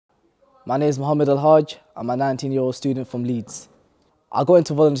My name is Mohammed Al Haj. I'm a 19-year-old student from Leeds. I got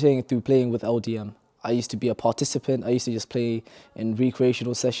into volunteering through playing with LDM. I used to be a participant. I used to just play in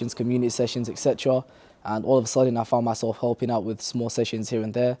recreational sessions, community sessions, etc. And all of a sudden I found myself helping out with small sessions here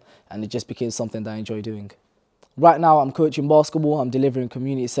and there, and it just became something that I enjoy doing. Right now I'm coaching basketball. I'm delivering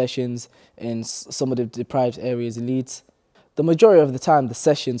community sessions in some of the deprived areas in Leeds. The majority of the time the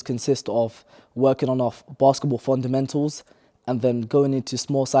sessions consist of working on our basketball fundamentals and then going into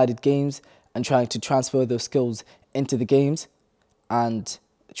small-sided games and trying to transfer those skills into the games and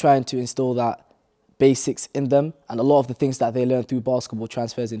trying to instill that basics in them, and a lot of the things that they learn through basketball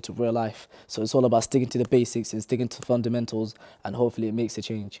transfers into real life. So it's all about sticking to the basics and sticking to fundamentals, and hopefully it makes a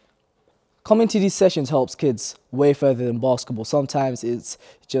change. Coming to these sessions helps kids way further than basketball. Sometimes it's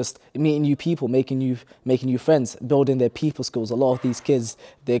just meeting new people, making new friends, building their people skills. A lot of these kids,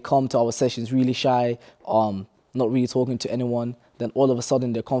 they come to our sessions really shy, not really talking to anyone. Then all of a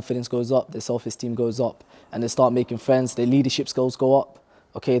sudden their confidence goes up, their self-esteem goes up, and they start making friends, their leadership skills go up.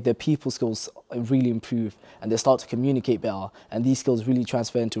 Okay, their people skills really improve, and they start to communicate better, and these skills really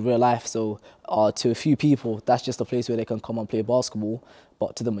transfer into real life. So to a few people, that's just a place where they can come and play basketball,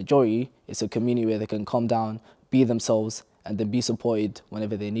 but to the majority, it's a community where they can come down, be themselves, and then be supported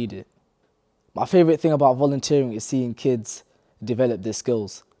whenever they need it. My favourite thing about volunteering is seeing kids develop their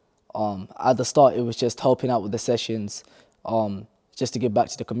skills. At the start, it was just helping out with the sessions, just to give back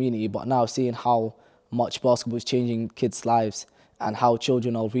to the community, but now seeing how much basketball is changing kids' lives and how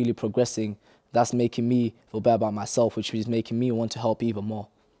children are really progressing, that's making me feel better about myself, which is making me want to help even more.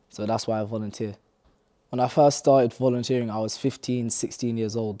 So that's why I volunteer. When I first started volunteering, I was 15, 16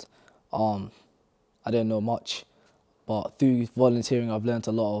 years old. I didn't know much, but through volunteering, I've learned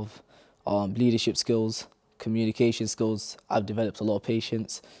a lot of leadership skills, communication skills. I've developed a lot of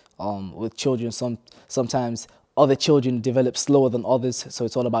patience. With children, sometimes other children develop slower than others, so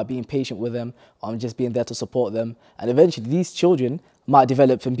it's all about being patient with them, just being there to support them. And eventually these children might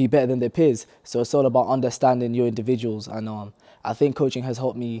develop and be better than their peers, so it's all about understanding your individuals. And I think coaching has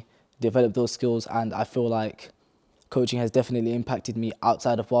helped me develop those skills, and I feel like coaching has definitely impacted me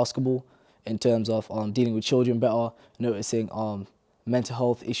outside of basketball in terms of dealing with children better, noticing mental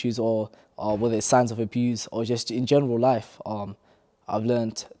health issues, or whether it's signs of abuse or just in general life. I've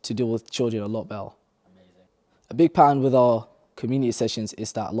learned to deal with children a lot better. A big pattern with our community sessions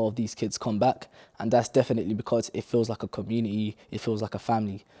is that a lot of these kids come back, and that's definitely because it feels like a community, it feels like a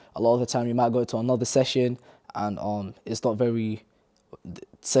family. A lot of the time you might go to another session and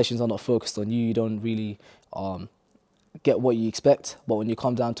sessions are not focused on you, you don't really get what you expect, but when you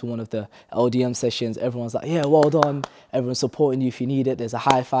come down to one of the LDM sessions, everyone's like, yeah, well done, everyone's supporting you if you need it, there's a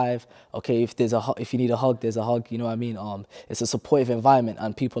high five, okay, if you need a hug, there's a hug, you know what I mean? It's a supportive environment,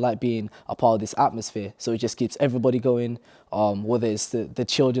 and people like being a part of this atmosphere, so it just keeps everybody going, whether it's the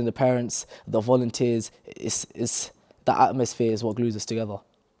children, the parents, the volunteers, it's the atmosphere is what glues us together.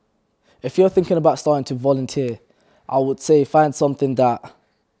 If you're thinking about starting to volunteer, I would say find something that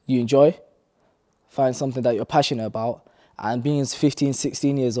you enjoy, find something that you're passionate about, and being 15,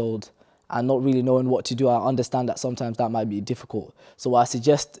 16 years old and not really knowing what to do, I understand that sometimes that might be difficult. So what I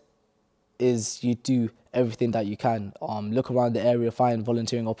suggest is you do everything that you can. Look around the area, find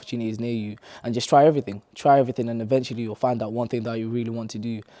volunteering opportunities near you, and just try everything. Try everything, and eventually you'll find that one thing that you really want to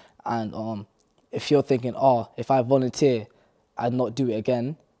do. And if you're thinking, oh, if I volunteer and not do it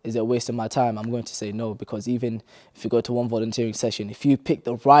again, is it a waste of my time? I'm going to say no, because even if you go to one volunteering session, if you pick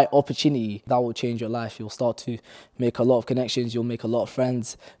the right opportunity, that will change your life. You'll start to make a lot of connections, you'll make a lot of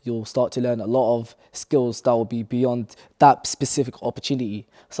friends, you'll start to learn a lot of skills that will be beyond that specific opportunity.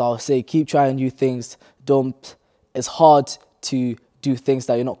 So I'll say keep trying new things. It's hard to do things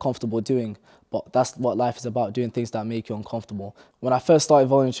that you're not comfortable doing, but that's what life is about, doing things that make you uncomfortable. When I first started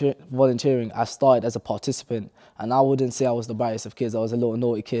volunteering, I started as a participant, and I wouldn't say I was the brightest of kids. I was a little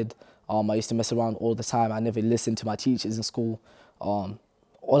naughty kid. I used to mess around all the time. I never listened to my teachers in school. All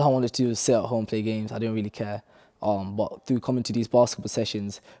I wanted to do was sit at home, play games. I didn't really care. But through coming to these basketball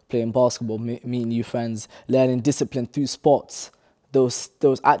sessions, playing basketball, meeting new friends, learning discipline through sports, those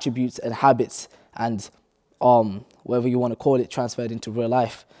attributes and habits, and whatever you want to call it, transferred into real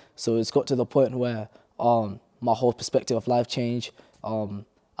life. So it's got to the point where my whole perspective of life changed.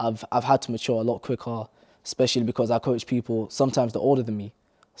 I've had to mature a lot quicker, especially because I coach people, sometimes they're older than me.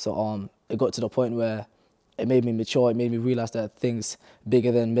 So it got to the point where it made me mature, it made me realize that things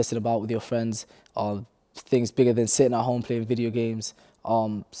bigger than messing about with your friends, things bigger than sitting at home playing video games,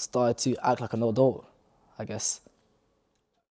 started to act like an adult, I guess.